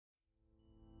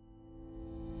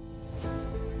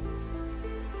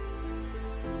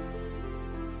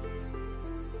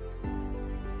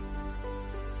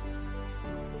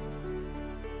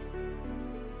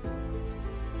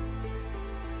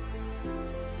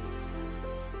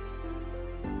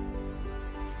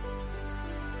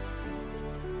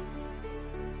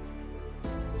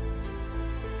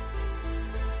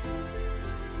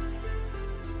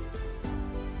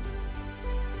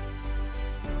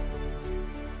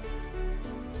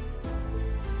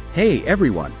Hey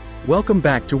everyone, welcome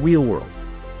back to Wheel World.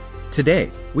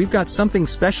 Today, we've got something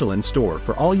special in store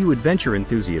for all you adventure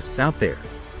enthusiasts out there.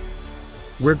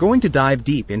 We're going to dive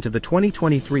deep into the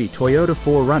 2023 Toyota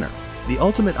 4Runner, the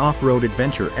ultimate off-road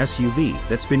adventure SUV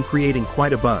that's been creating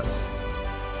quite a buzz.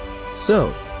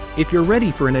 So, if you're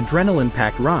ready for an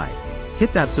adrenaline-packed ride,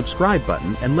 hit that subscribe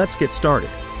button and let's get started.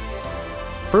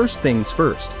 First things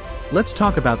first, let's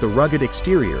talk about the rugged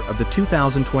exterior of the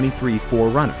 2023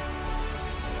 4Runner.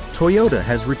 Toyota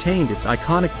has retained its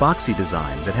iconic boxy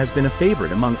design that has been a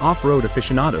favorite among off-road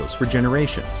aficionados for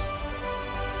generations.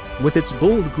 With its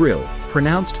bold grille,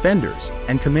 pronounced fenders,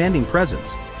 and commanding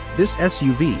presence, this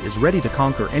SUV is ready to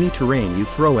conquer any terrain you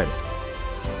throw at it.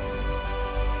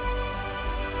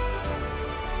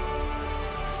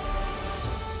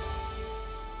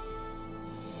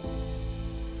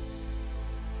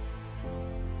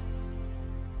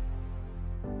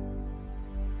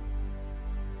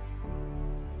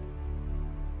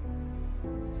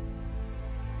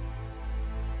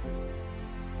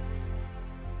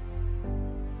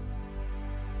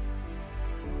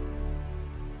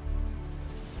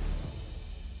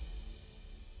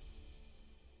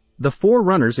 The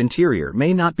 4Runner's interior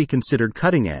may not be considered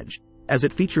cutting-edge, as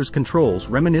it features controls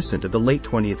reminiscent of the late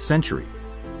 20th century.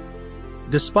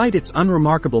 Despite its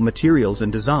unremarkable materials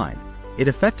and design, it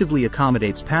effectively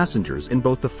accommodates passengers in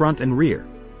both the front and rear,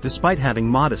 despite having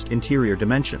modest interior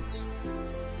dimensions.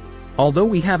 Although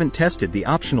we haven't tested the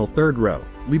optional third row,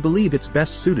 we believe it's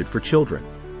best suited for children.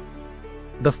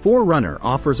 The 4Runner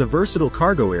offers a versatile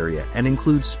cargo area and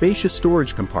includes spacious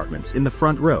storage compartments in the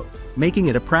front row, making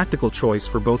it a practical choice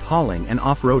for both hauling and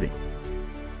off-roading.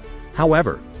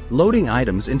 However, loading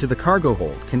items into the cargo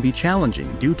hold can be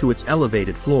challenging due to its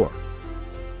elevated floor.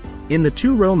 In the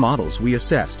two-row models we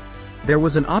assessed, there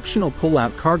was an optional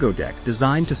pull-out cargo deck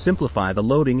designed to simplify the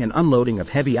loading and unloading of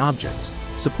heavy objects,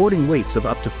 supporting weights of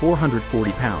up to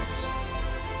 440 pounds.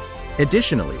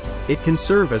 Additionally, it can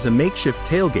serve as a makeshift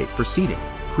tailgate for seating,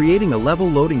 creating a level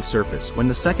loading surface when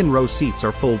the second row seats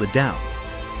are folded down.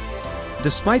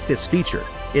 Despite this feature,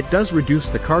 it does reduce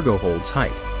the cargo hold's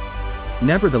height.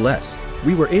 Nevertheless,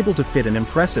 we were able to fit an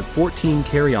impressive 14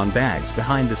 carry-on bags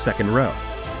behind the second row.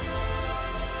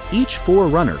 Each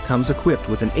 4Runner comes equipped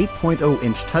with an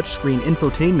 8.0-inch touchscreen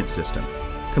infotainment system,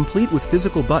 complete with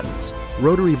physical buttons,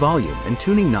 rotary volume and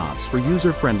tuning knobs for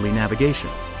user-friendly navigation.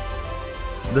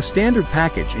 The standard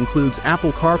package includes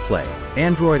Apple CarPlay,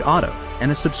 Android Auto,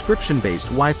 and a subscription-based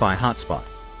Wi-Fi hotspot.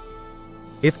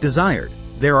 If desired,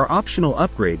 there are optional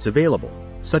upgrades available,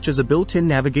 such as a built-in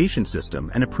navigation system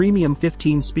and a premium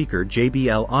 15-speaker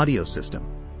JBL audio system.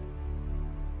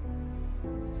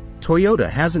 Toyota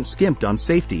hasn't skimped on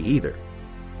safety either.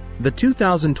 The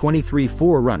 2023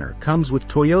 4Runner comes with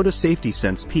Toyota Safety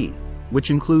Sense P,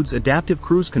 which includes adaptive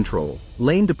cruise control,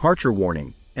 lane departure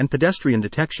warning, and pedestrian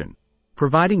detection,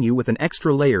 providing you with an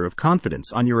extra layer of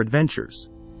confidence on your adventures.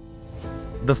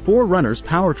 The 4Runner's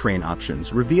powertrain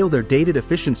options reveal their dated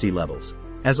efficiency levels,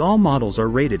 as all models are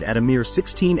rated at a mere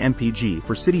 16 mpg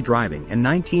for city driving and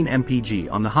 19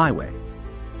 mpg on the highway.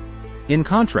 In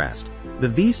contrast, the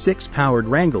V6-powered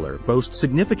Wrangler boasts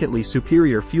significantly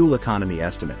superior fuel economy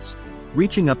estimates,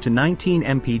 reaching up to 19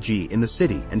 mpg in the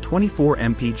city and 24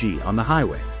 mpg on the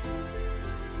highway.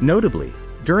 Notably,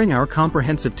 during our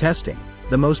comprehensive testing,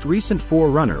 the most recent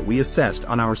 4Runner we assessed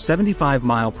on our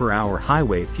 75-mile-per-hour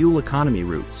highway fuel economy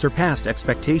route surpassed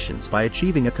expectations by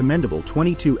achieving a commendable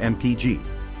 22 mpg.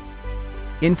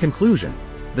 In conclusion,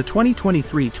 the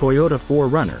 2023 Toyota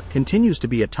 4Runner continues to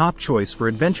be a top choice for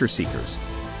adventure seekers,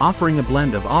 offering a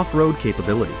blend of off-road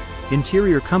capability,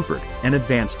 interior comfort, and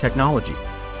advanced technology.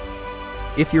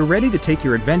 If you're ready to take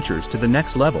your adventures to the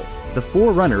next level, the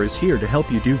 4Runner is here to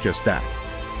help you do just that.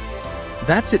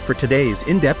 That's it for today's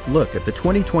in-depth look at the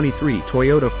 2023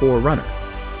 Toyota 4Runner.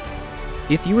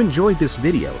 If you enjoyed this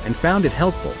video and found it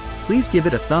helpful, please give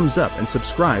it a thumbs up and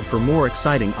subscribe for more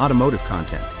exciting automotive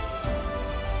content.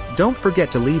 Don't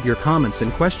forget to leave your comments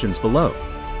and questions below.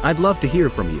 I'd love to hear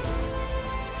from you.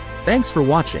 Thanks for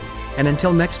watching, and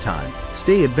until next time,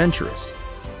 stay adventurous.